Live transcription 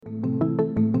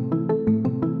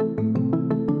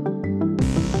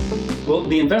Well,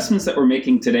 the investments that we're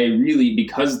making today really,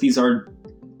 because these are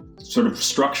sort of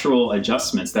structural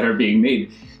adjustments that are being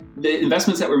made, the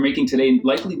investments that we're making today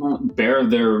likely won't bear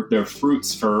their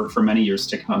fruits for many years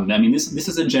to come. I mean, this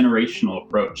is a generational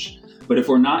approach. But if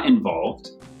we're not involved,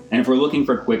 and if we're looking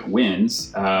for quick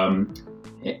wins, and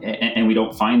we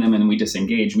don't find them and we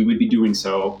disengage, we would be doing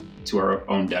so to our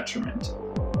own detriment.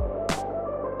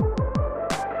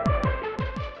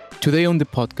 Today on the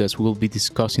podcast, we will be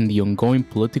discussing the ongoing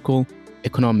political,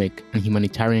 economic, and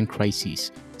humanitarian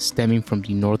crises stemming from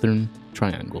the Northern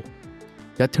Triangle.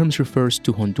 That term refers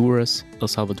to Honduras, El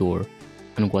Salvador,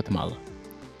 and Guatemala.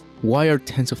 Why are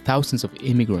tens of thousands of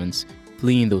immigrants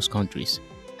fleeing those countries?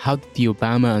 How did the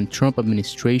Obama and Trump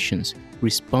administrations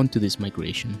respond to this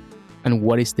migration? And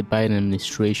what is the Biden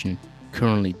administration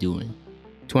currently doing?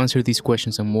 To answer these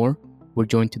questions and more, we're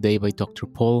joined today by Dr.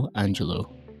 Paul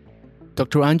Angelo.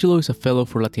 Dr. Angelo is a fellow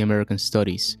for Latin American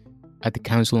Studies at the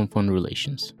Council on Foreign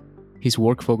Relations. His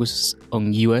work focuses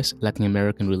on U.S.-Latin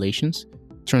American relations,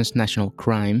 transnational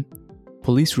crime,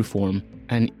 police reform,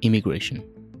 and immigration.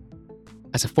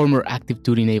 As a former active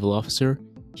duty naval officer,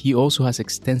 he also has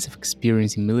extensive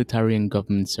experience in military and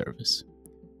government service.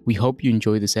 We hope you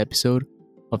enjoy this episode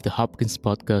of the Hopkins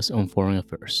Podcast on Foreign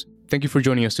Affairs. Thank you for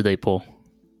joining us today, Paul.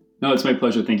 No, it's my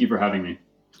pleasure. Thank you for having me.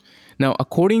 Now,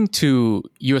 according to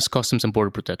U.S. Customs and Border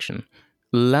Protection,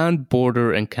 land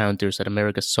border encounters at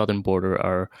America's southern border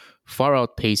are far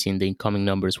outpacing the incoming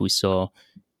numbers we saw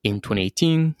in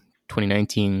 2018,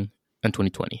 2019, and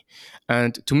 2020.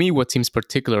 And to me, what seems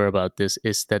particular about this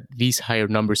is that these higher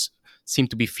numbers seem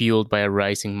to be fueled by a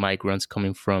rising migrants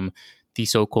coming from the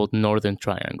so-called Northern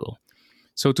Triangle.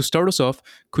 So to start us off,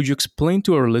 could you explain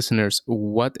to our listeners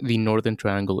what the Northern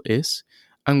Triangle is?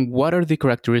 And what are the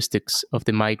characteristics of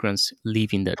the migrants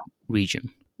leaving that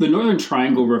region? The Northern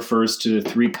Triangle refers to the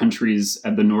three countries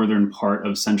at the northern part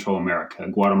of Central America: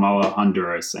 Guatemala,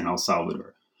 Honduras, and El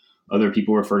Salvador. Other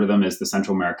people refer to them as the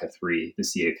Central America Three, the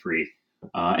CA3.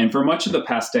 And for much of the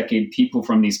past decade, people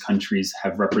from these countries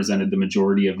have represented the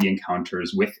majority of the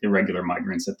encounters with irregular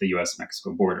migrants at the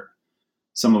U.S.-Mexico border.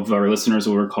 Some of our listeners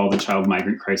will recall the child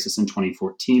migrant crisis in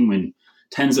 2014, when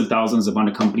tens of thousands of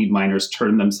unaccompanied minors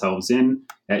turned themselves in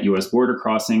at U.S. border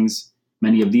crossings.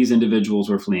 Many of these individuals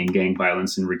were fleeing gang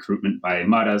violence and recruitment by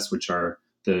Maras, which are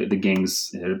the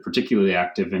gangs that are particularly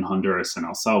active in Honduras and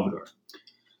El Salvador.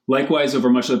 Likewise,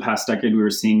 over much of the past decade, we were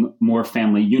seeing more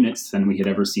family units than we had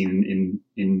ever seen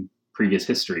in previous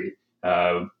history.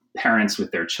 Parents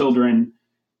with their children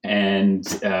and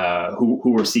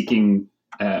who were seeking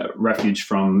refuge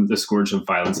from the scourge of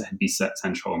violence that had beset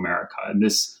Central America. And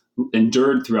this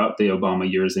endured throughout the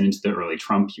Obama years and into the early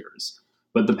Trump years.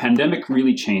 But the pandemic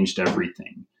really changed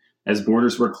everything. As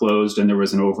borders were closed and there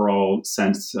was an overall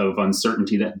sense of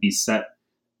uncertainty that beset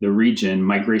the region,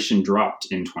 migration dropped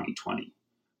in 2020.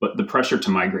 But the pressure to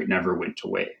migrate never went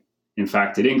away. In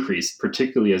fact, it increased,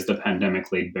 particularly as the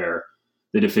pandemic laid bare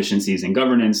the deficiencies in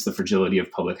governance, the fragility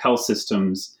of public health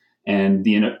systems, and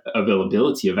the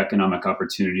availability of economic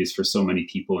opportunities for so many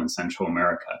people in Central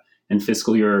America. And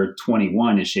fiscal year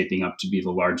 21 is shaping up to be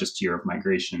the largest year of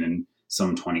migration in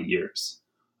some 20 years.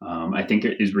 I think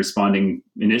it is responding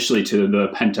initially to the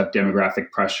pent-up demographic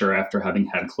pressure after having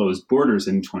had closed borders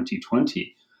in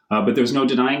 2020. But there's no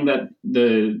denying that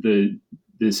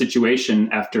the situation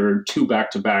after two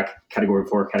back-to-back Category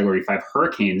 4, Category 5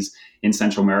 hurricanes in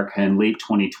Central America in late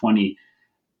 2020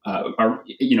 are,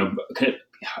 a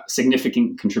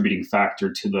significant contributing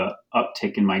factor to the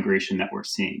uptick in migration that we're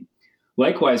seeing.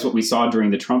 Likewise, what we saw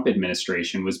during the Trump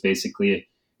administration was basically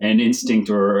an instinct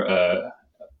or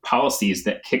policies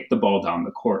that kicked the ball down the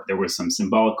court. There was some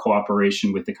symbolic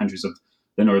cooperation with the countries of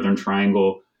the Northern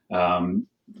Triangle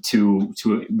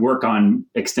to work on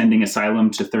extending asylum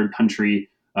to third country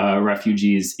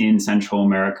refugees in Central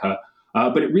America.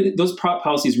 But those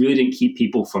policies really didn't keep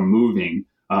people from moving.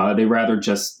 They rather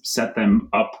just set them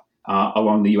up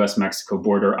along the U.S.-Mexico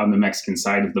border on the Mexican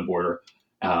side of the border.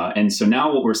 And so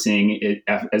now what we're seeing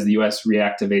as the U.S.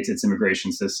 reactivates its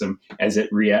immigration system, as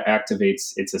it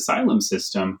reactivates its asylum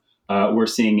system, we're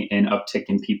seeing an uptick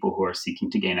in people who are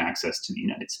seeking to gain access to the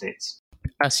United States.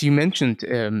 As you mentioned,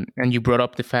 and you brought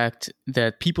up the fact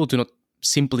that people do not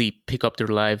simply pick up their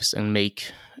lives and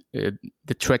make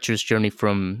the treacherous journey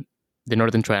from the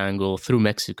Northern Triangle through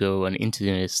Mexico and into the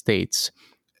United States,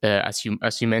 as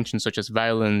you mentioned, such as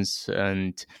violence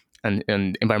and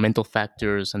environmental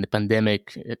factors and the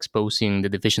pandemic exposing the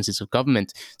deficiencies of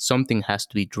government. Something has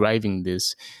to be driving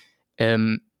this.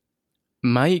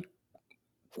 My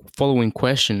following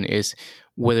question is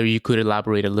whether you could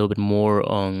elaborate a little bit more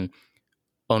on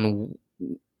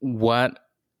what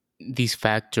these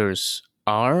factors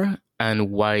are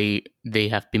and why they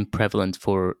have been prevalent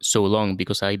for so long.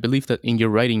 Because I believe that in your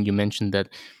writing you mentioned that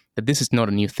this is not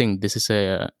a new thing. This is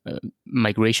a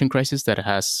migration crisis that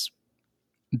has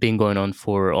been going on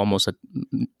for almost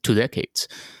 2 decades.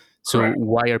 So Correct.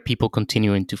 why are people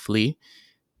continuing to flee?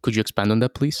 Could you expand on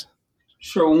that, please?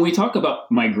 Sure. When we talk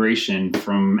about migration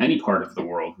from any part of the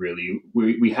world, really,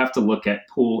 we have to look at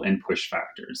pull and push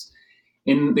factors.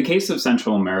 In the case of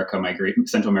Central American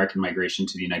migration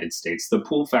to the United States, the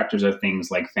pull factors are things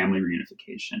like family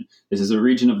reunification. This is a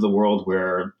region of the world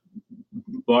where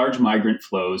large migrant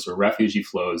flows or refugee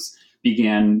flows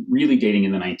began really dating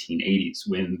in the 1980s,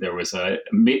 when there was a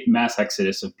mass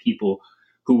exodus of people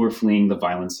who were fleeing the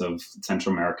violence of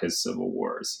Central America's civil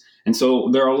wars. And so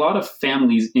there are a lot of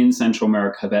families in Central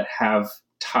America that have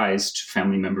ties to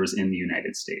family members in the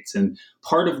United States. And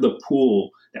part of the pool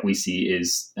that we see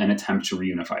is an attempt to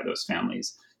reunify those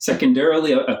families.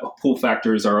 Secondarily, a pull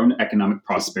factor is our own economic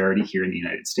prosperity here in the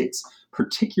United States,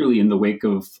 particularly in the wake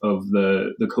of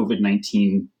the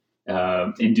COVID-19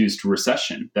 induced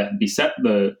recession that beset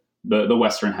the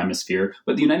Western Hemisphere.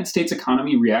 But the United States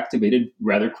economy reactivated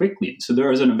rather quickly. So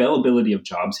there is an availability of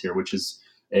jobs here, which is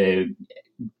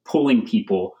pulling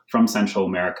people from Central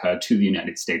America to the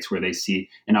United States, where they see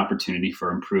an opportunity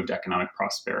for improved economic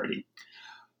prosperity.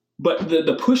 But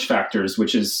the push factors,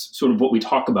 which is sort of what we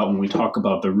talk about when we talk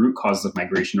about the root causes of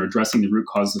migration, or addressing the root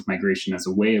causes of migration as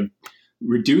a way of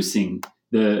reducing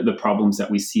the problems that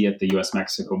we see at the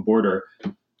U.S.-Mexico border,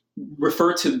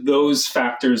 refer to those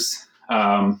factors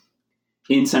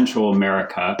in Central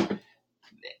America.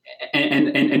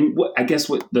 And what, I guess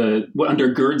what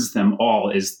undergirds them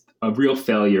all is a real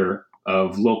failure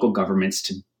of local governments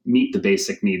to meet the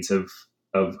basic needs of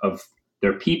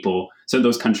their people, so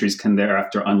those countries can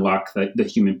thereafter unlock the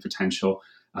human potential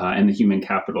and the human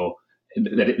capital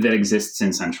that exists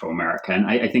in Central America. And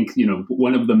I think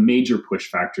one of the major push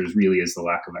factors really is the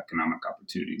lack of economic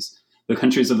opportunities. The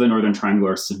countries of the Northern Triangle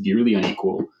are severely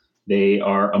unequal. They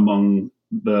are among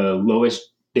the lowest.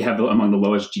 They have among the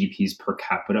lowest GDPs per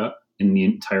capita in the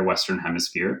entire Western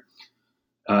Hemisphere.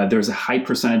 There's a high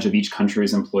percentage of each country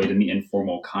is employed in the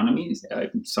informal economy,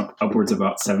 upwards of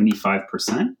about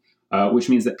 75%, which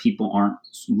means that people aren't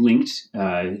linked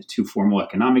to formal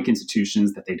economic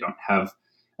institutions, that they don't have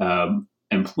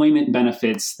employment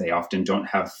benefits. They often don't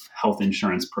have health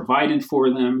insurance provided for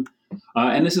them.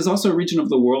 And this is also a region of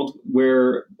the world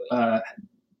where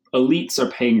elites are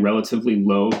paying relatively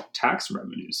low tax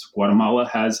revenues. Guatemala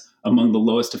has among the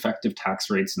lowest effective tax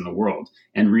rates in the world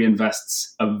and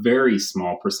reinvests a very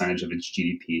small percentage of its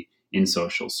GDP in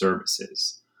social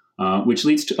services, which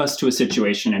leads us to a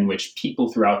situation in which people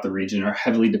throughout the region are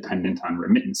heavily dependent on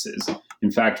remittances.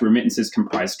 In fact, remittances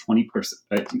comprise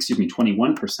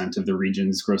 21% of the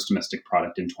region's gross domestic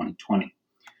product in 2020.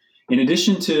 In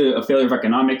addition to a failure of a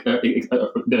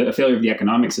failure of the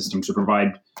economic system to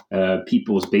provide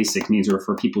people's basic needs, or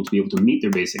for people to be able to meet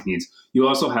their basic needs, you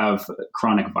also have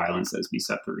chronic violence that has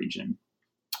beset the region.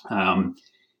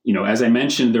 As I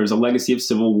mentioned, there's a legacy of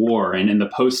civil war, and in the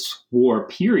post-war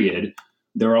period,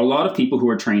 there are a lot of people who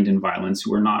are trained in violence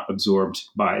who are not absorbed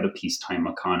by the peacetime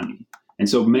economy. And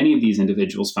so many of these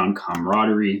individuals found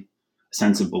camaraderie, a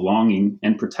sense of belonging,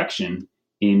 and protection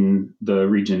in the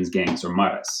region's gangs, or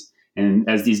maras. And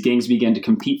as these gangs began to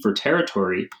compete for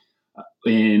territory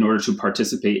in order to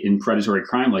participate in predatory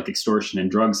crime like extortion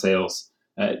and drug sales,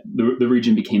 the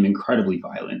region became incredibly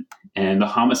violent. And the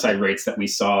homicide rates that we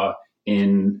saw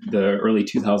in the early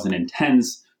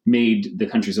 2010s made the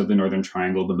countries of the Northern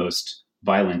Triangle the most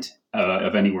violent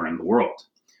of anywhere in the world.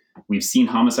 We've seen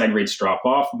homicide rates drop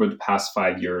off over the past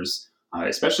 5 years,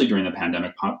 especially during the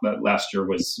pandemic. Last year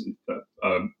was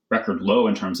a record low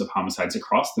in terms of homicides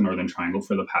across the Northern Triangle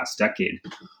for the past decade.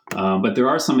 But there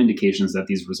are some indications that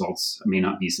these results may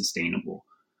not be sustainable.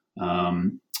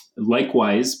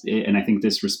 Likewise, and I think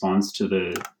this responds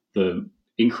to the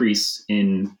increase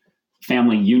in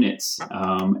family units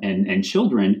and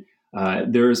children,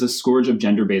 there is a scourge of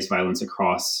gender-based violence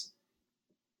across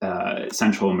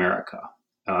Central America.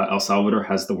 El Salvador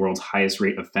has the world's highest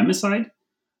rate of femicide,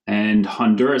 and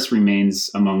Honduras remains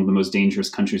among the most dangerous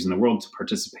countries in the world to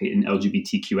participate in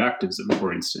LGBTQ activism,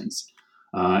 for instance.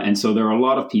 And so there are a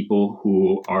lot of people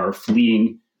who are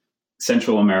fleeing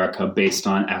Central America based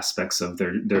on aspects of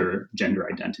their gender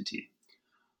identity.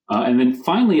 And then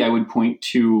finally, I would point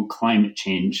to climate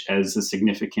change as a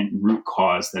significant root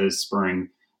cause that is spurring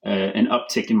an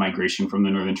uptick in migration from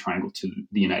the Northern Triangle to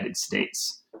the United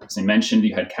States. As I mentioned,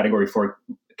 you had Category 4,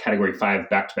 Category 5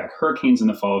 back-to-back hurricanes in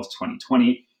the fall of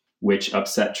 2020, which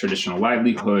upset traditional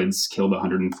livelihoods, killed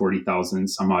 140,000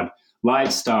 some odd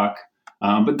livestock.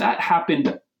 But that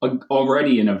happened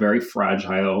already in a very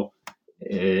fragile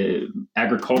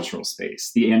agricultural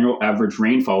space. The annual average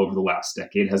rainfall over the last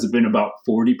decade has been about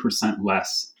 40%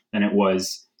 less than it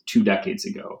was 2 decades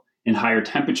ago. And higher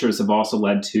temperatures have also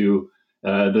led to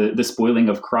the spoiling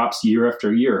of crops year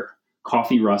after year.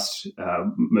 Coffee rust,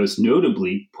 most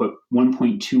notably, put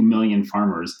 1.2 million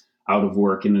farmers out of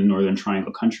work in the Northern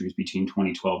Triangle countries between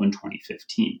 2012 and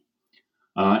 2015.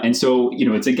 And so,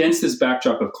 it's against this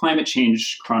backdrop of climate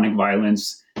change, chronic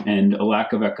violence, and a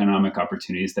lack of economic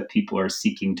opportunities that people are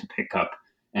seeking to pick up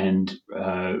and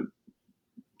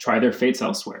try their fates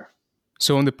elsewhere.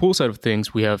 So on the pull side of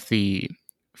things, we have the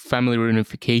family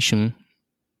reunification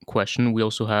question. We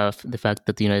also have the fact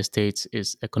that the United States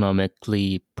is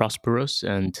economically prosperous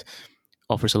and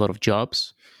offers a lot of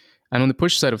jobs. And on the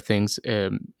push side of things,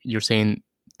 you're saying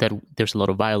that there's a lot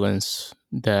of violence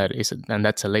and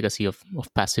that's a legacy of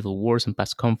past civil wars and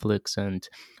past conflicts. And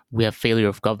we have failure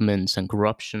of governments and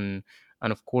corruption,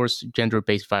 and of course,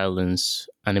 gender-based violence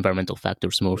and environmental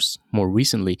factors more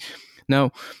recently.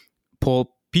 Now,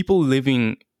 Paul, people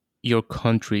living your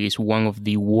country is one of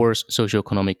the worst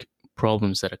socioeconomic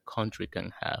problems that a country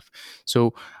can have.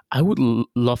 So I would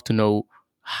love to know,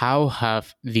 how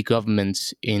have the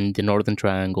governments in the Northern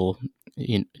Triangle,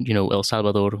 in El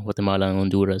Salvador, Guatemala, and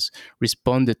Honduras,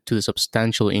 responded to the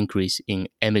substantial increase in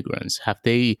immigrants? Have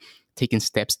they taken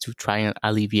steps to try and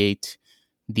alleviate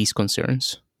these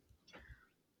concerns?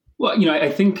 Well,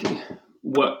 I think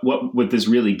what this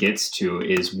really gets to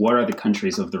is, what are the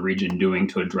countries of the region doing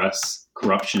to address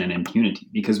corruption and impunity?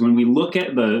 Because when we look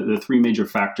at the 3 major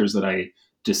factors that I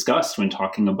discussed when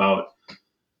talking about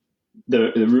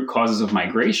the root causes of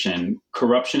migration,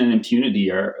 corruption and impunity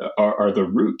are the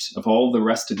root of all the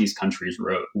rest of these countries'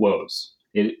 woes.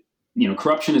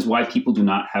 Corruption is why people do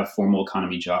not have formal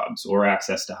economy jobs or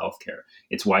access to healthcare.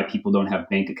 It's why people don't have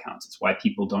bank accounts. It's why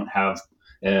people don't have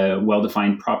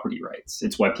well-defined property rights.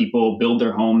 It's why people build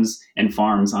their homes and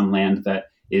farms on land that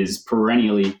is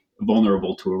perennially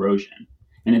vulnerable to erosion.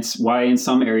 And it's why in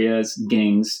some areas,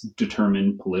 gangs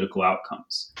determine political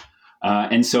outcomes.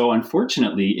 And so,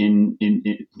 unfortunately, in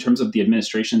terms of the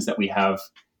administrations that we have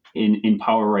in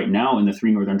power right now in the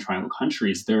 3 Northern Triangle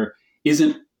countries, there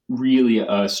isn't really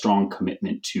a strong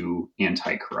commitment to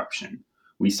anti-corruption.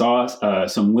 We saw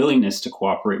some willingness to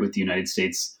cooperate with the United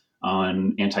States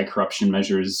on anti-corruption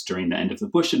measures during the end of the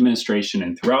Bush administration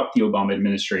and throughout the Obama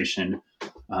administration.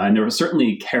 And there were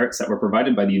certainly carrots that were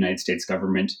provided by the United States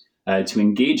government to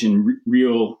engage in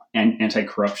real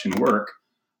anti-corruption work.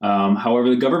 However,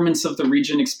 the governments of the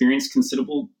region experienced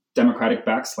considerable democratic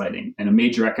backsliding and a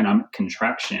major economic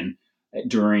contraction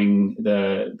during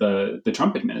the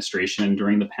Trump administration and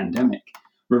during the pandemic,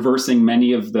 reversing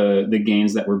many of the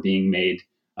gains that were being made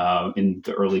in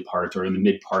the early part or in the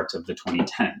mid part of the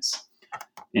 2010s.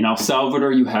 In El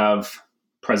Salvador, you have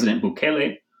President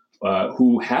Bukele,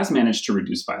 who has managed to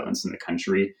reduce violence in the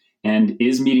country and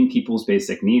is meeting people's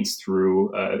basic needs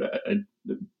through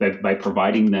by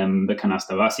providing them the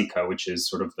canasta básica, which is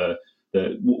sort of the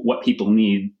what people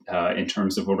need in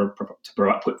terms of order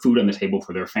to put food on the table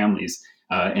for their families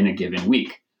in a given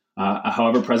week.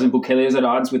 However, President Bukele is at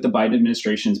odds with the Biden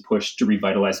administration's push to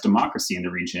revitalize democracy in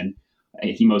the region.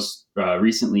 He most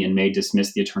recently in May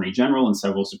dismissed the Attorney General and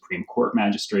several Supreme Court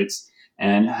magistrates,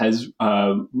 and has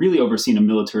really overseen a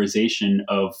militarization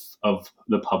of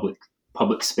the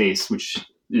public space, which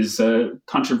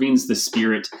contravenes the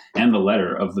spirit and the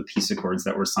letter of the peace accords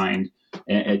that were signed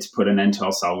to put an end to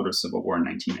El Salvador's civil war in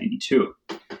 1992.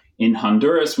 In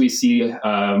Honduras, we see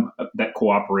that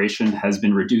cooperation has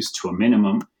been reduced to a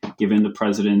minimum, given the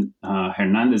President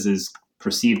Hernandez's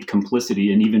perceived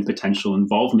complicity and even potential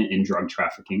involvement in drug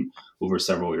trafficking over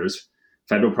several years.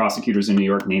 Federal prosecutors in New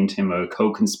York named him a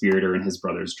co-conspirator in his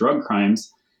brother's drug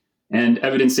crimes. And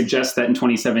evidence suggests that in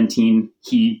 2017,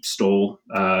 he stole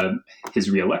his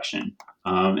reelection.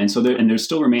 And there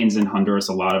still remains in Honduras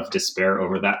a lot of despair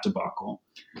over that debacle.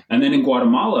 And then in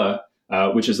Guatemala,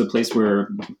 which is the place where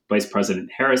Vice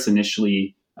President Harris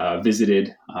initially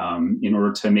visited in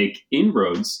order to make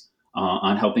inroads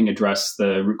on helping address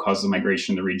the root causes of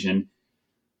migration in the region,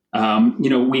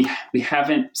 we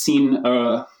haven't seen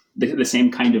the same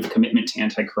kind of commitment to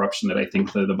anti-corruption that I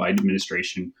think the Biden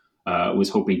administration was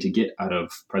hoping to get out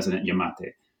of President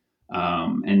Yamate.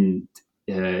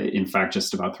 In fact,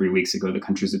 just about 3 weeks ago, the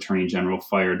country's attorney general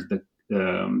fired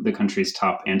the country's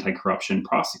top anti-corruption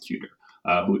prosecutor,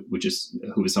 who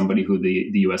is somebody who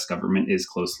the U.S. government is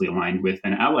closely aligned with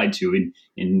and allied to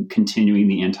in continuing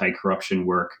the anti-corruption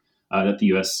work that the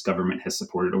U.S. government has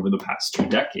supported over the past 2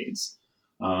 decades.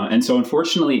 And so,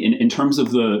 unfortunately, in terms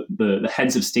of the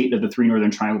heads of state of the 3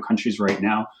 Northern Triangle countries right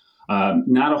now,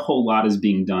 not a whole lot is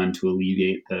being done to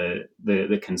alleviate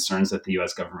the concerns that the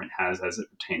U.S. government has as it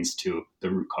pertains to the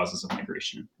root causes of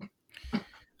migration.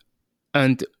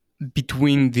 And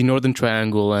between the Northern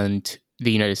Triangle and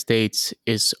the United States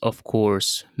is, of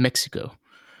course, Mexico.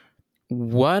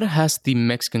 What has the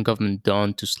Mexican government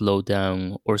done to slow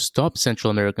down or stop Central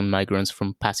American migrants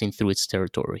from passing through its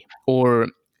territory? Or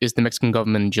is the Mexican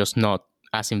government just not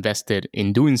as invested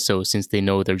in doing so since they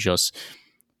know they're just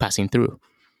passing through?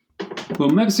 Well,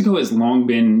 Mexico has long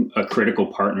been a critical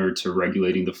partner to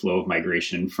regulating the flow of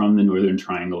migration from the Northern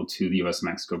Triangle to the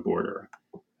U.S.-Mexico border.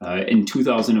 In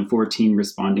 2014,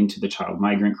 responding to the child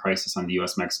migrant crisis on the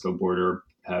U.S.-Mexico border,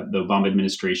 the Obama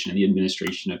administration and the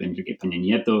administration of Enrique Peña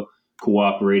Nieto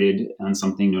cooperated on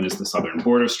something known as the Southern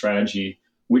Border Strategy,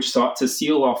 which sought to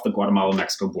seal off the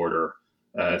Guatemala-Mexico border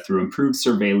through improved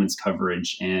surveillance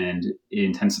coverage and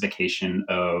intensification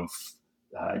of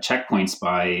checkpoints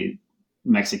by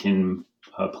Mexican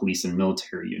police and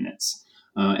military units.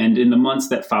 And in the months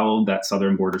that followed that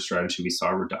Southern Border Strategy, we saw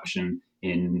a reduction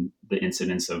in the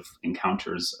incidence of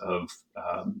encounters of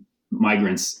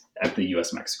migrants at the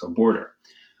U.S.-Mexico border.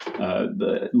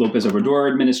 The López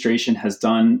Obrador administration has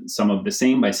done some of the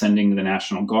same by sending the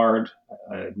National Guard,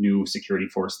 a new security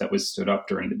force that was stood up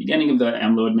during the beginning of the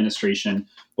AMLO administration,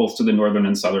 both to the northern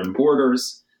and southern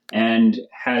borders, and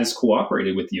has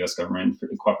cooperated with the U.S. government,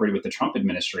 cooperated with the Trump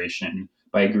administration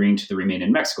by agreeing to the Remain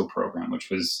in Mexico program,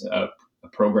 which was a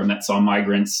program that saw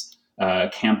migrants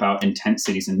camp out in tent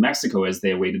cities in Mexico as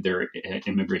they awaited their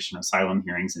immigration asylum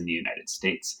hearings in the United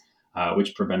States,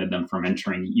 which prevented them from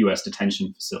entering U.S.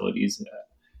 detention facilities.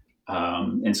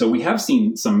 And so we have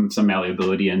seen some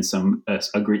malleability and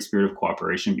a great spirit of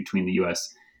cooperation between the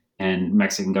U.S. and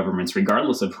Mexican governments,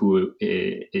 regardless of who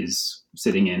is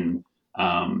sitting in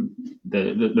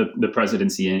the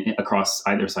presidency across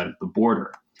either side of the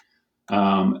border.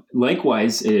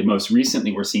 Likewise, most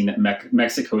recently, we're seeing that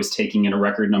Mexico is taking in a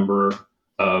record number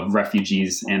of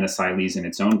refugees and asylees in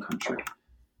its own country.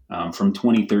 From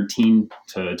 2013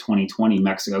 to 2020,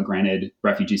 Mexico granted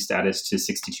refugee status to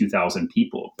 62,000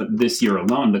 people. But this year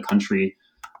alone, the country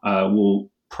will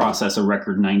process a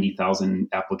record 90,000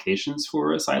 applications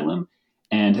for asylum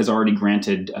and has already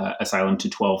granted asylum to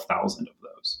 12,000 of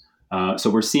those. So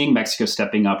we're seeing Mexico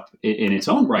stepping up in its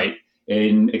own right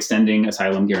in extending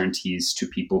asylum guarantees to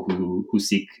people who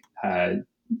seek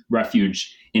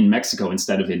refuge in Mexico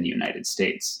instead of in the United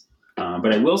States.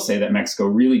 But I will say that Mexico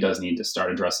really does need to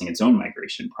start addressing its own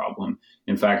migration problem.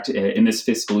 In fact, in this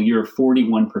fiscal year,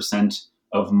 41%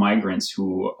 of migrants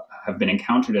who have been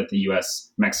encountered at the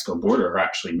U.S.-Mexico border are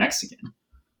actually Mexican.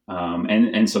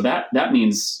 And so that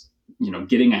means,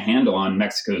 getting a handle on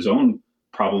Mexico's own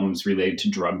problems related to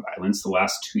drug violence. The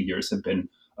last 2 years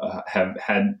have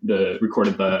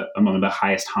recorded among the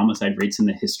highest homicide rates in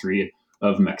the history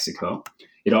of Mexico.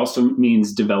 It also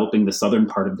means developing the southern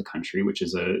part of the country, which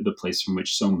is the place from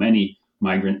which so many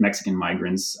Mexican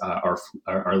migrants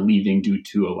are leaving due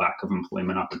to a lack of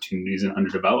employment opportunities and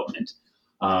underdevelopment.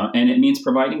 And it means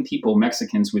providing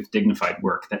Mexicans, with dignified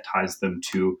work that ties them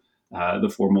to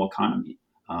the formal economy.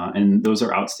 And those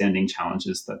are outstanding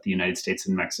challenges that the United States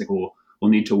and Mexico will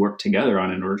need to work together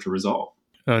on in order to resolve.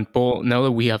 And Paul, now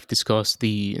that we have discussed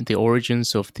the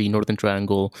origins of the Northern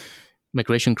Triangle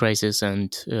migration crisis,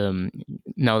 and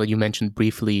now that you mentioned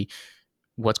briefly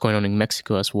what's going on in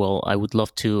Mexico as well, I would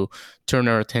love to turn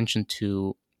our attention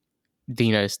to the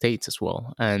United States as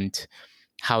well, and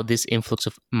how this influx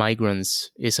of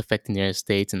migrants is affecting the United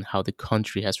States and how the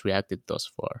country has reacted thus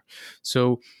far.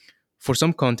 So for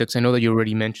some context, I know that you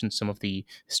already mentioned some of the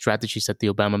strategies that the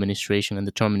Obama administration and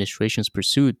the Trump administrations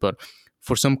pursued, but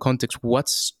for some context, what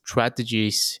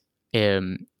strategies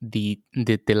the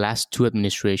last two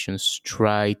administrations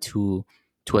try to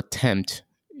attempt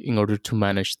in order to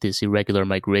manage this irregular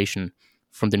migration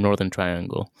from the Northern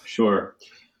Triangle? Sure.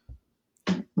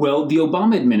 Well, the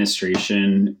Obama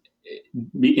administration,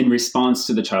 in response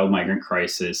to the child migrant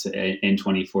crisis in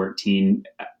 2014,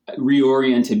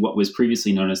 reoriented what was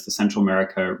previously known as the Central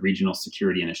America Regional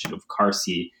Security Initiative,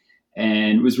 CARSI,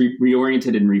 and was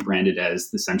reoriented and rebranded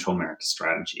as the Central America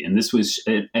Strategy. And this was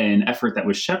an effort that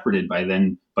was shepherded by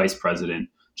then Vice President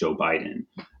Joe Biden.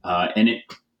 And it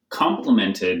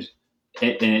complemented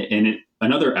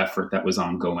another effort that was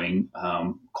ongoing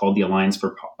called the Alliance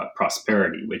for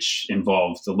Prosperity, which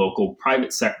involved the local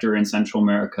private sector in Central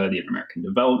America, the Inter-American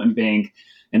Development Bank,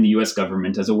 and the U.S.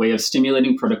 government as a way of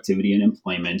stimulating productivity and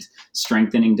employment,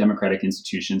 strengthening democratic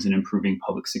institutions, and improving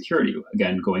public security.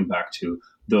 Again, going back to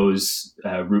those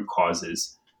root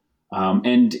causes.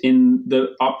 And in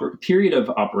the period of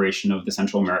operation of the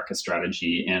Central America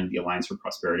Strategy and the Alliance for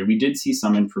Prosperity, we did see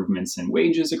some improvements in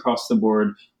wages across the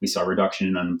board. We saw a reduction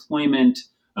in unemployment,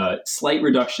 slight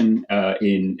reduction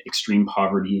in extreme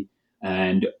poverty.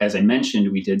 And as I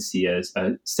mentioned, we did see a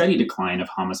steady decline of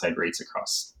homicide rates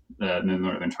across the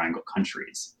Northern Triangle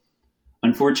countries.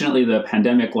 Unfortunately, the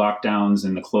pandemic lockdowns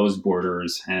and the closed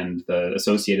borders and the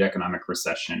associated economic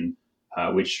recession,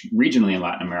 which regionally in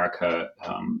Latin America,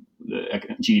 the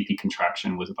GDP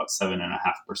contraction was about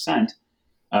 7.5%,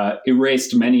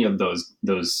 erased many of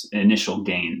those initial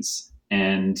gains.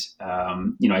 And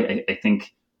I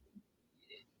think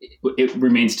it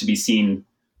remains to be seen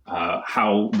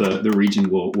how the region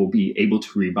will be able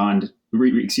to rebound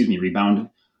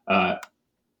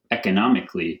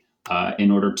economically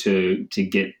in order to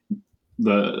get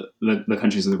the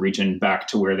countries of the region back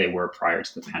to where they were prior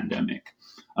to the pandemic.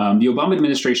 The Obama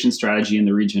administration strategy in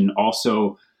the region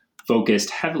also focused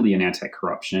heavily on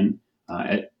anti-corruption.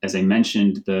 As I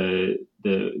mentioned, there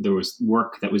was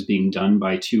work that was being done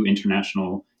by two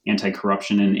international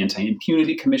anti-corruption and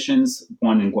anti-impunity commissions,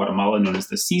 one in Guatemala known as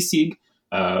the CICIG,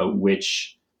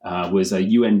 which was a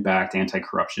UN-backed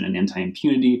anti-corruption and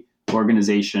anti-impunity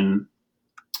organization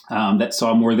that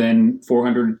saw more than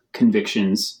 400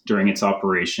 convictions during its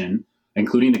operation,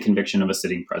 including the conviction of a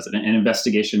sitting president and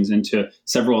investigations into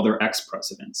several other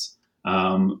ex-presidents,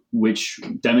 which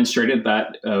demonstrated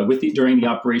that during the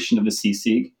operation of the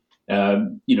CICIG,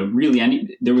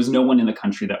 there was no one in the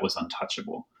country that was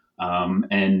untouchable.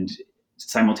 And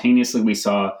simultaneously, we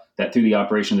saw that through the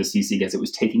operation of the CICIG, as it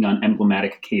was taking on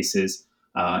emblematic cases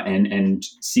and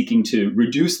seeking to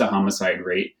reduce the homicide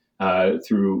rate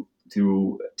through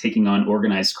taking on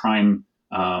organized crime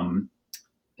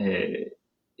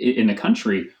in the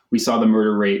country, we saw the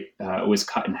murder rate was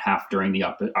cut in half during the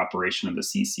operation of the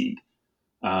CICIG.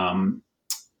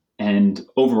 And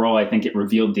overall, I think it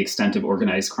revealed the extent of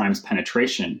organized crime's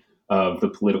penetration of the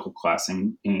political class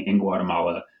in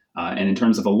Guatemala. And in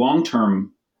terms of a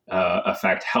long-term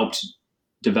effect, helped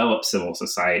develop civil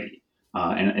society.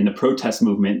 And the protest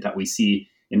movement that we see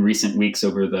in recent weeks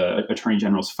over the Attorney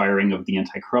General's firing of the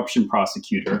anti-corruption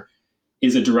prosecutor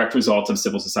is a direct result of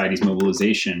civil society's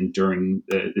mobilization during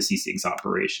the CICIG's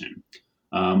operation.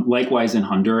 Likewise, in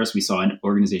Honduras, we saw an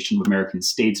Organization of American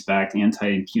States-backed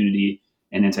anti-impunity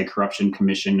and anti-corruption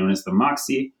commission known as the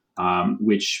MOXIE,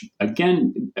 which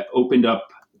again opened up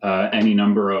any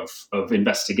number of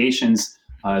investigations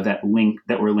that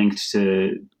were linked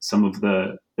to some of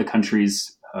the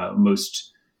country's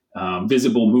most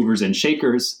visible movers and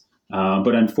shakers.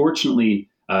 But unfortunately,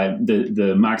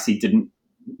 the MOXIE didn't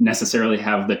necessarily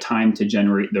have the time to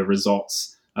generate the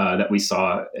results that we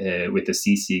saw with the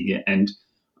CICIG. And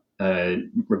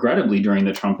regrettably, during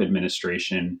the Trump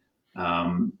administration,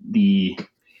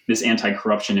 this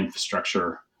anti-corruption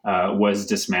infrastructure was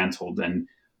dismantled and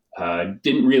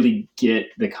didn't really get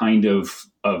the kind of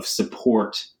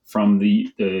support from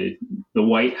the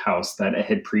White House that it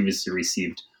had previously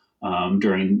received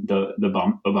during the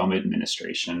Obama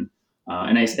administration.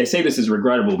 And I say this is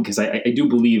regrettable because I do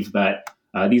believe that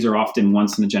these are often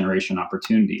once-in-a-generation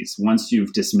opportunities. Once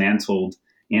you've dismantled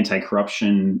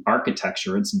anti-corruption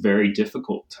architecture, it's very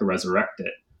difficult to resurrect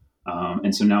it.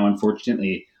 And so now,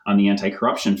 unfortunately, on the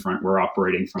anti-corruption front, we're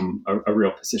operating from a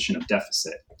real position of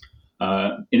deficit.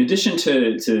 In addition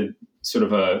to sort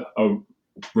of a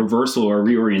reversal or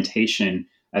reorientation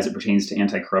as it pertains to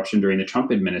anti-corruption during the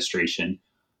Trump administration,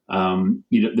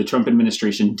 the Trump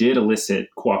administration did elicit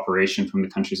cooperation from the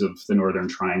countries of the Northern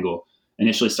Triangle,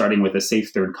 initially starting with a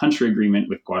safe third country agreement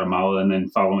with Guatemala, and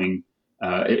then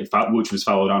which was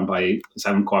followed on by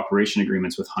asylum cooperation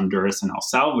agreements with Honduras and El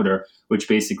Salvador, which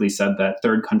basically said that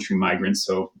third country migrants,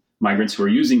 so migrants who are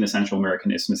using the Central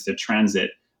American Isthmus to transit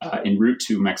en route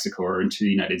to Mexico or into the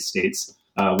United States,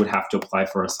 would have to apply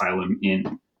for asylum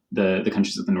in the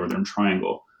countries of the Northern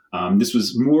Triangle. This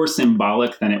was more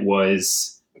symbolic than it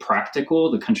was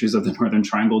practical. The countries of the Northern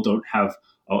Triangle don't have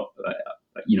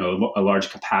a large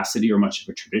capacity or much of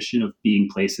a tradition of being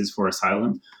places for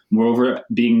asylum. Moreover,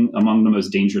 being among the most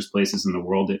dangerous places in the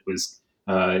world, it was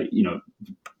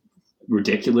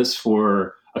ridiculous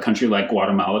for a country like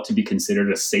Guatemala to be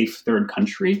considered a safe third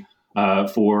country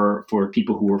for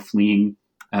people who were fleeing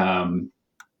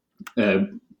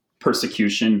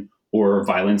persecution or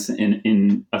violence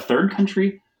in a third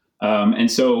country.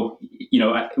 And so,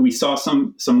 we saw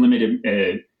some limited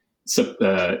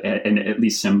and at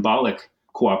least symbolic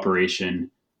cooperation.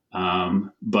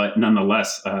 But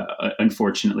nonetheless,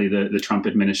 unfortunately, the Trump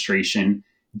administration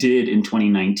did in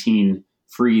 2019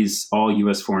 freeze all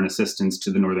U.S. foreign assistance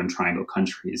to the Northern Triangle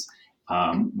countries,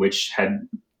 which had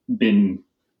been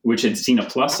which had seen a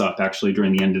plus up actually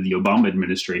during the end of the Obama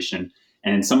administration.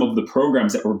 And some of the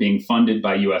programs that were being funded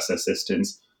by U.S.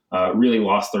 assistance really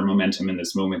lost their momentum in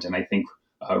this moment. And I think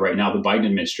right now the Biden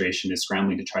administration is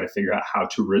scrambling to try to figure out how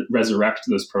to resurrect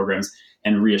those programs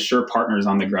and reassure partners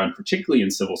on the ground, particularly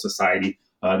in civil society,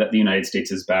 that the United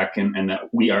States is back and that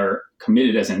we are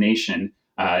committed as a nation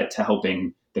to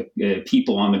helping the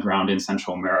people on the ground in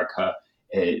Central America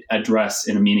address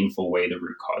in a meaningful way the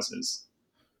root causes.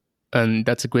 And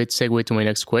that's a great segue to my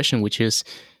next question, which is,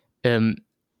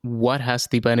 what has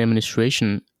the Biden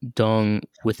administration done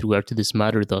with regard to this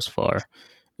matter thus far?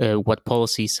 What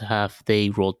policies have they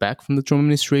rolled back from the Trump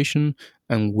administration,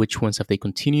 and which ones have they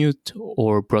continued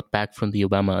or brought back from the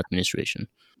Obama administration?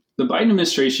 The Biden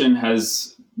administration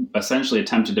has essentially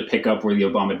attempted to pick up where the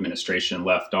Obama administration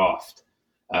left off.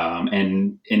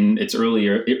 And in its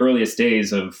earliest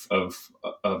days of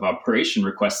operation,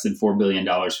 requested $4 billion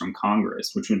from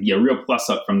Congress, which would be a real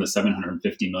plus up from the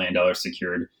 $750 million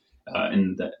secured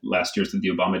in the last years of the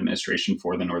Obama administration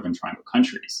for the Northern Triangle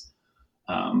countries.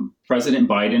 President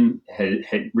Biden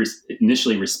had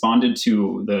initially responded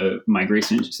to the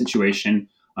migration situation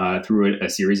through a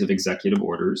series of executive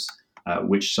orders,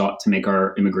 which sought to make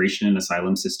our immigration and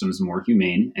asylum systems more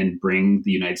humane and bring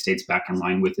the United States back in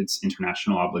line with its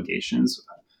international obligations,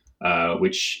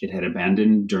 which it had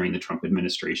abandoned during the Trump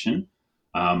administration.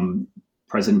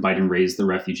 President Biden raised the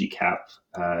refugee cap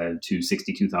to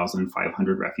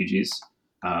 62,500 refugees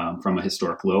from a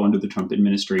historic low under the Trump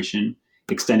administration,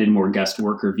 extended more guest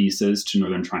worker visas to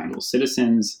Northern Triangle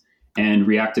citizens, and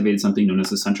reactivated something known as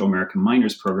the Central American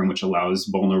Minors Program, which allows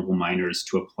vulnerable minors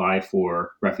to apply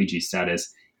for refugee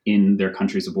status in their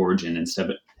countries of origin instead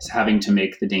of having to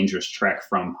make the dangerous trek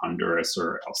from Honduras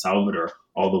or El Salvador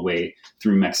all the way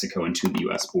through Mexico and to the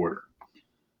U.S. border.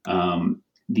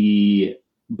 The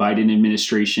Biden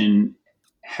administration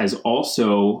has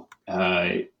also,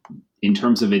 in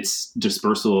terms of its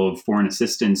dispersal of foreign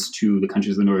assistance to the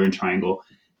countries of the Northern Triangle,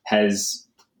 has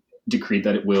decreed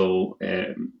that it will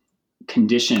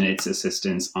condition its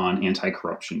assistance on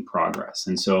anti-corruption progress.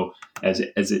 And so,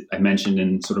 I mentioned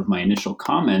in sort of my initial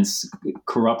comments,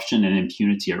 corruption and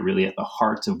impunity are really at the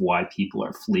heart of why people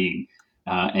are fleeing,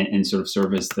 and sort of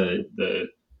serve as the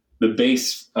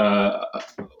base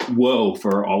woe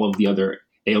for all of the other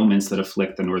ailments that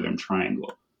afflict the Northern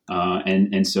Triangle.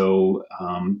 So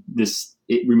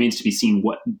it remains to be seen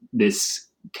what this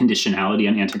conditionality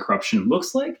on anti-corruption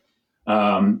looks like.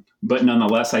 But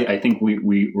nonetheless, I think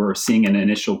we were seeing an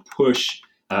initial push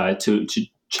to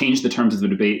change the terms of the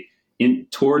debate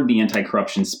toward the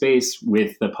anti-corruption space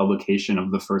with the publication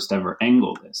of the first ever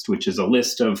Engel list, which is a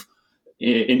list of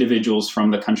individuals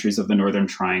from the countries of the Northern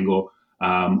Triangle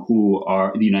who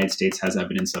the United States has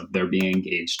evidence of their being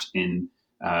engaged in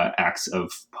acts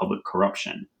of public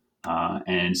corruption.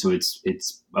 And so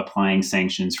it's applying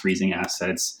sanctions, freezing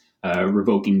assets,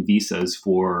 revoking visas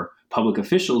for public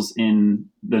officials in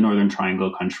the Northern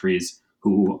Triangle countries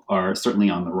who are certainly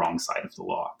on the wrong side of the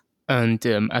law. And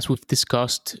as we've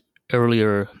discussed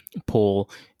earlier, Paul,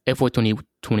 FY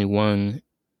 2021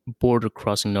 border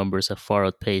crossing numbers have far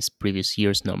outpaced previous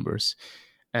year's numbers.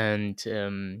 And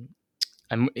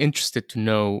I'm interested to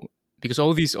know, because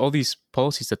all these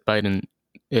policies that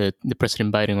the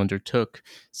President Biden undertook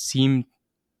seem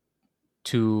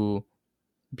to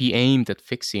be aimed at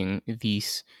fixing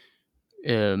these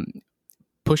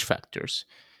push factors.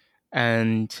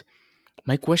 And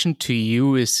my question to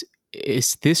you is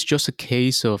this just a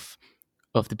case of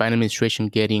the Biden administration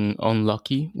getting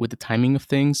unlucky with the timing of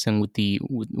things and with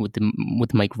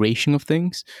the migration of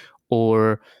things,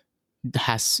 or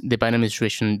has the Biden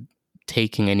administration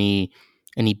taken any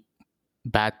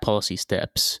bad policy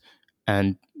steps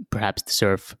and perhaps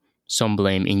deserve some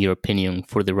blame, in your opinion,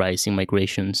 for the rise in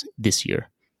migrations this year?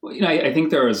 Well, I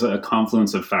think there is a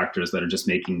confluence of factors that are just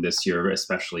making this year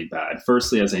especially bad.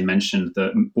 Firstly, as I mentioned,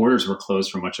 the borders were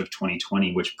closed for much of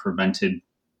 2020, which prevented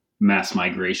mass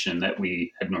migration that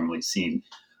we had normally seen.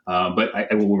 But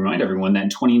I will remind everyone that in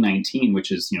 2019,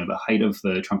 which is the height of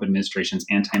the Trump administration's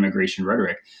anti-immigration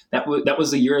rhetoric, that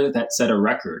was a year that set a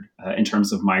record in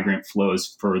terms of migrant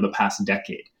flows for the past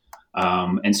decade.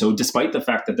 And so, despite the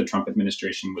fact that the Trump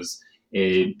administration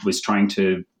was trying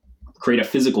to create a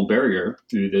physical barrier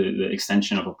through the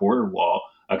extension of a border wall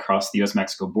across the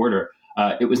U.S.-Mexico border,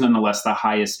 it was nonetheless the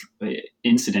highest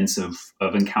incidence of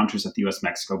encounters at the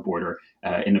U.S.-Mexico border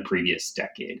in the previous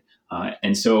decade.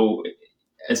 And so,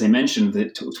 as I mentioned,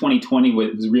 2020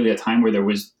 was really a time where there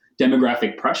was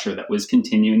demographic pressure that was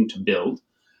continuing to build.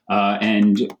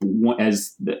 And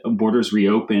as the borders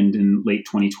reopened in late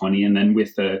 2020, and then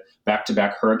with the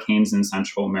back-to-back hurricanes in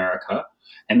Central America,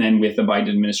 And then with the Biden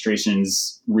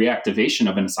administration's reactivation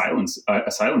of an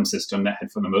asylum system that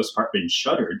had, for the most part, been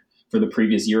shuttered for the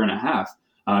previous year and a half,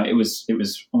 it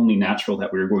was only natural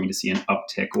that we were going to see an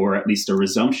uptick, or at least a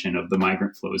resumption of the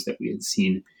migrant flows that we had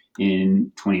seen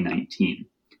in 2019.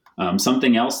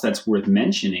 Something else that's worth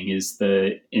mentioning is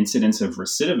the incidence of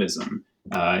recidivism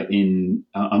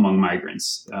among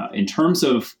migrants. In terms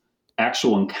of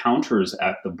actual encounters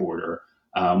at the border,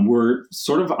 we're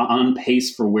sort of on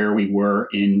pace for where we were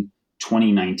in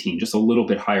 2019, just a little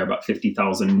bit higher, about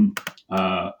 50,000.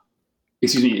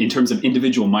 In terms of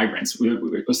individual migrants,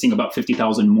 we're seeing about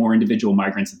 50,000 more individual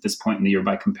migrants at this point in the year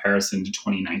by comparison to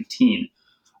 2019.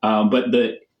 But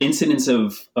the incidence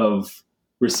of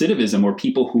recidivism, or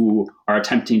people who are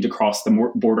attempting to cross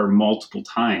the border multiple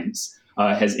times,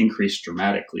 has increased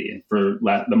dramatically. For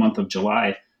the month of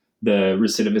July, the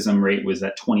recidivism rate was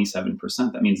at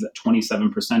 27%. That means that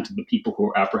 27% of the people who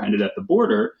were apprehended at the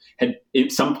border had,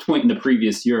 at some point in the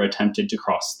previous year, attempted to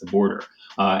cross the border.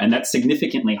 And that's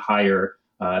significantly higher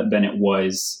than it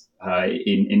was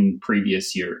in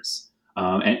previous years.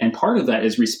 And part of that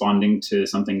is responding to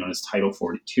something known as Title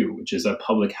 42, which is a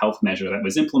public health measure that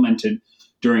was implemented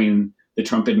during the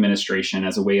Trump administration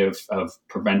as a way of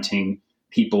preventing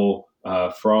people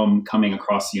from coming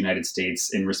across the United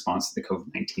States in response to the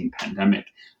COVID-19 pandemic.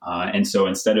 And so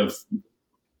instead of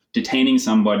detaining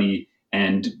somebody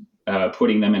and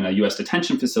putting them in a U.S.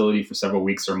 detention facility for several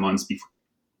weeks or months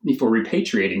before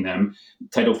repatriating them,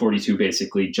 Title 42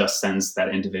 basically just sends that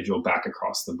individual back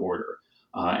across the border.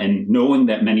 And knowing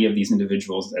that many of these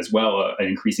individuals as well, an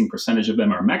increasing percentage of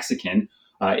them are Mexican,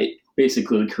 it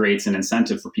basically creates an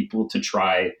incentive for people to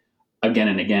try again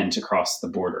and again to cross the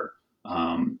border.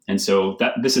 And so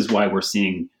this is why we're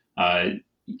seeing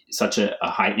such a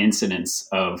high incidence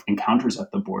of encounters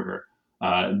at the border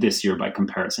this year by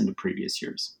comparison to previous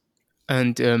years.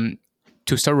 And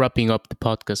to start wrapping up the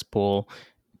podcast, Paul,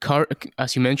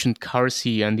 as you mentioned,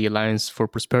 CARSI and the Alliance for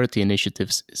Prosperity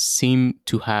initiatives seem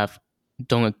to have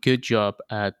done a good job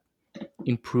at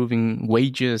improving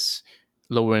wages,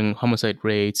 lowering homicide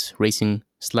rates, raising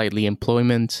slightly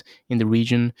employment in the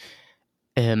region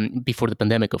before the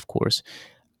pandemic, of course.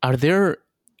 Are there,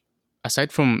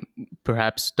 aside from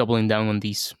perhaps doubling down on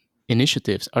these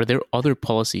initiatives, are there other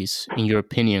policies, in your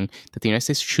opinion, that the United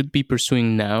States should be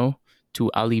pursuing now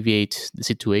to alleviate the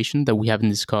situation that we haven't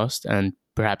discussed and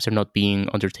perhaps are not being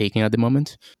undertaken at the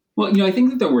moment? Well, I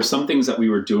think that there were some things that we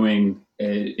were doing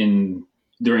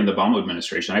during the Obama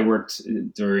administration. I worked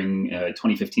during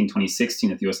 2015,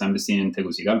 2016 at the U.S. Embassy in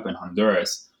Tegucigalpa in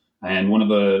Honduras. And one of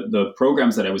the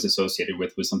programs that I was associated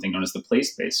with was something known as the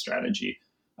place-based strategy,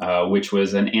 which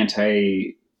was an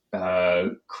anti-crime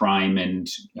and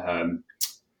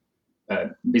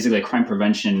basically a crime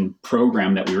prevention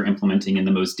program that we were implementing in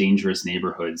the most dangerous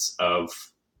neighborhoods of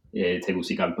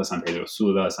Tegucigalpa, San Pedro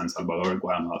Sula, San Salvador,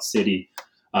 Guatemala City.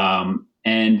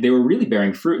 And they were really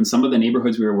bearing fruit in some of the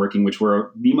neighborhoods we were working, which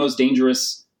were the most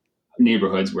dangerous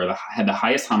neighborhoods where had the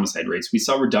highest homicide rates. We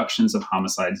saw reductions of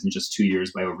homicides in just 2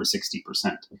 years by over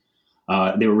 60%.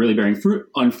 They were really bearing fruit.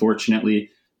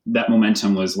 Unfortunately, that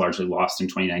momentum was largely lost in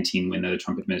 2019 when the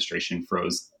Trump administration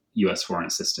froze U.S. foreign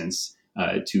assistance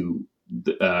to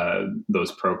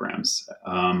those programs.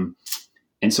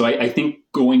 And so I think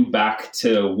going back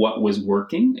to what was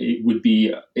working,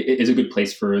 is a good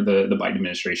place for the Biden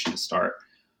administration to start.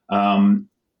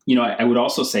 I would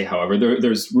also say, however,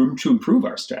 there's room to improve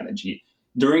our strategy.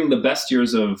 During the best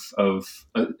years of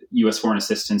U.S. foreign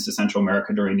assistance to Central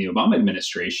America during the Obama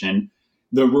administration,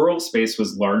 the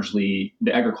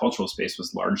the agricultural space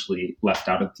was largely left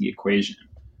out of the equation.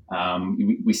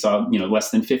 We saw,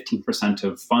 less than 15%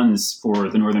 of funds for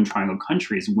the Northern Triangle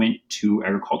countries went to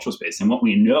agricultural space. And what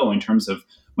we know in terms of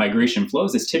migration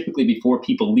flows is typically before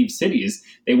people leave cities,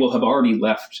 they will have already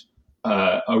left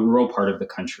a rural part of the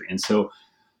country. And so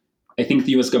I think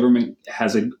the U.S. government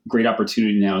has a great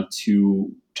opportunity now to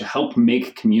help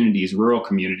make rural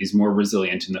communities, more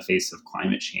resilient in the face of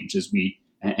climate change.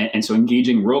 And so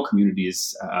engaging rural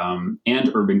communities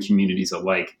and urban communities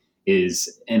alike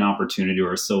is an opportunity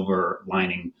or a silver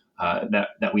lining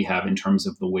that we have in terms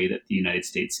of the way that the United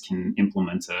States can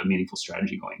implement a meaningful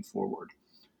strategy going forward.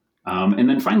 And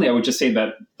then finally, I would just say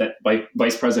that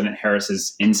Vice President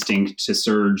Harris's instinct to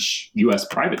surge U.S.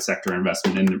 private sector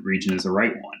investment in the region is the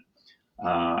right one.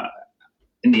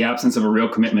 In the absence of a real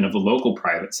commitment of the local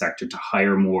private sector to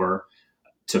hire more,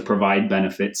 to provide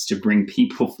benefits, to bring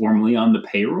people formally on the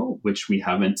payroll, which we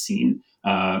haven't seen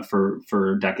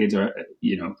for decades, or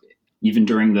even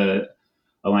during the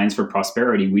Alliance for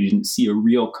Prosperity, we didn't see a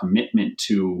real commitment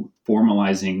to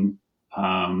formalizing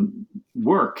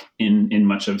work in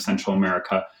much of Central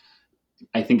America.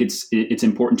 I think it's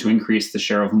important to increase the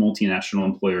share of multinational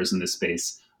employers in this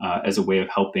space as a way of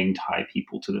helping tie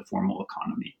people to the formal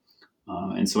economy.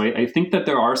 And so I think that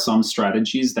there are some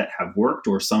strategies that have worked,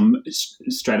 or some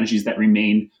strategies that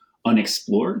remain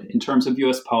unexplored in terms of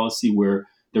U.S. policy, where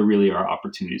there really are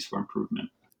opportunities for improvement.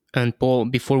 And Paul,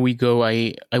 before we go,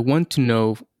 I want to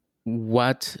know,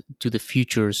 what do the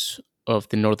futures of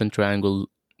the Northern Triangle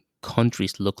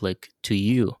countries look like to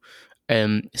you?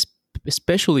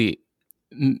 Especially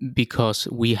because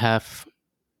we have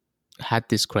had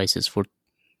this crisis for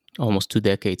almost 2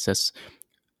 decades,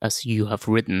 as you have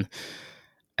written.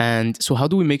 And so how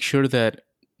do we make sure that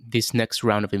this next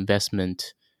round of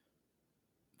investment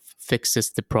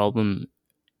fixes the problem,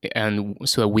 and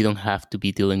so that we don't have to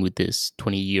be dealing with this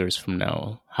 20 years from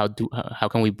now? How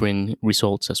can we bring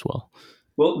results as well?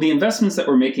 Well, the investments that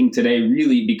we're making today,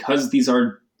 really, because these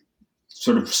are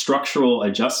sort of structural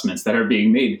adjustments that are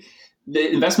being made,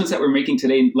 the investments that we're making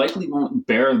today likely won't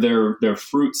bear their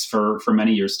fruits for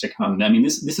many years to come. I mean,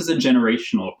 this is a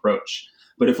generational approach.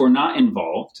 But if we're not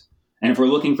involved, and if we're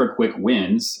looking for quick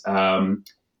wins,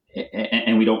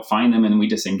 and we don't find them and we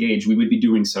disengage, we would be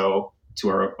doing so to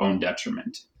our own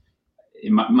detriment.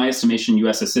 In my estimation,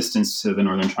 U.S. assistance to the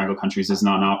Northern Triangle countries is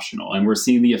non-optional. And we're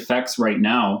seeing the effects right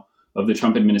now of the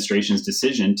Trump administration's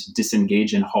decision to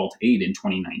disengage and halt aid in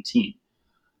 2019.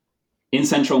 In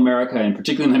Central America, and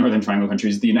particularly in the Northern Triangle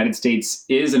countries, the United States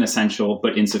is an essential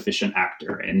but insufficient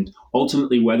actor. And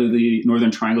ultimately, whether the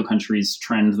Northern Triangle countries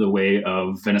trend the way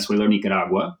of Venezuela or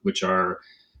Nicaragua, which are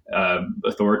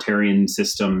authoritarian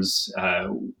systems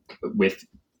with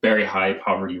very high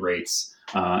poverty rates,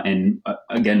 and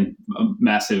again, a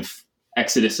massive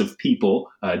exodus of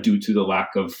people due to the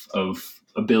lack of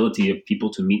ability of people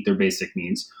to meet their basic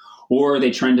needs, or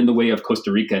they trend in the way of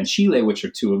Costa Rica and Chile, which are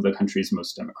two of the country's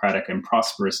most democratic and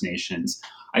prosperous nations,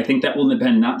 I think that will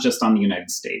depend not just on the United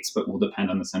States, but will depend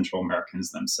on the Central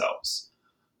Americans themselves.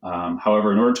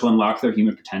 However, in order to unlock their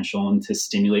human potential and to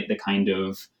stimulate the kind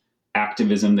of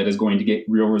activism that is going to get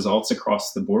real results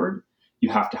across the board, you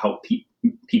have to help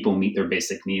people meet their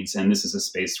basic needs. And this is a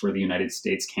space where the United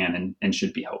States can and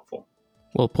should be helpful.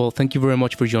 Well, Paul, thank you very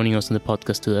much for joining us on the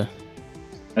podcast today.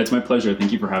 It's my pleasure.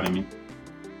 Thank you for having me.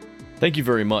 Thank you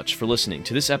very much for listening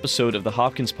to this episode of the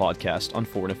Hopkins Podcast on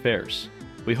Foreign Affairs.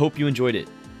 We hope you enjoyed it.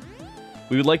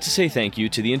 We would like to say thank you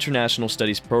to the International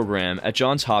Studies Program at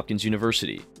Johns Hopkins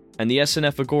University and the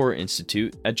SNF Agora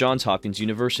Institute at Johns Hopkins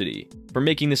University for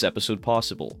making this episode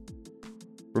possible.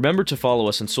 Remember to follow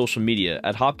us on social media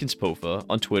at Hopkins POFA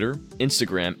on Twitter,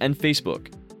 Instagram, and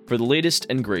Facebook for the latest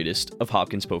and greatest of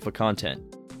Hopkins POFA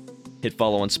content. Hit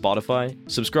follow on Spotify,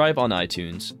 subscribe on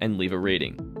iTunes, and leave a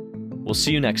rating. We'll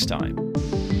see you next time.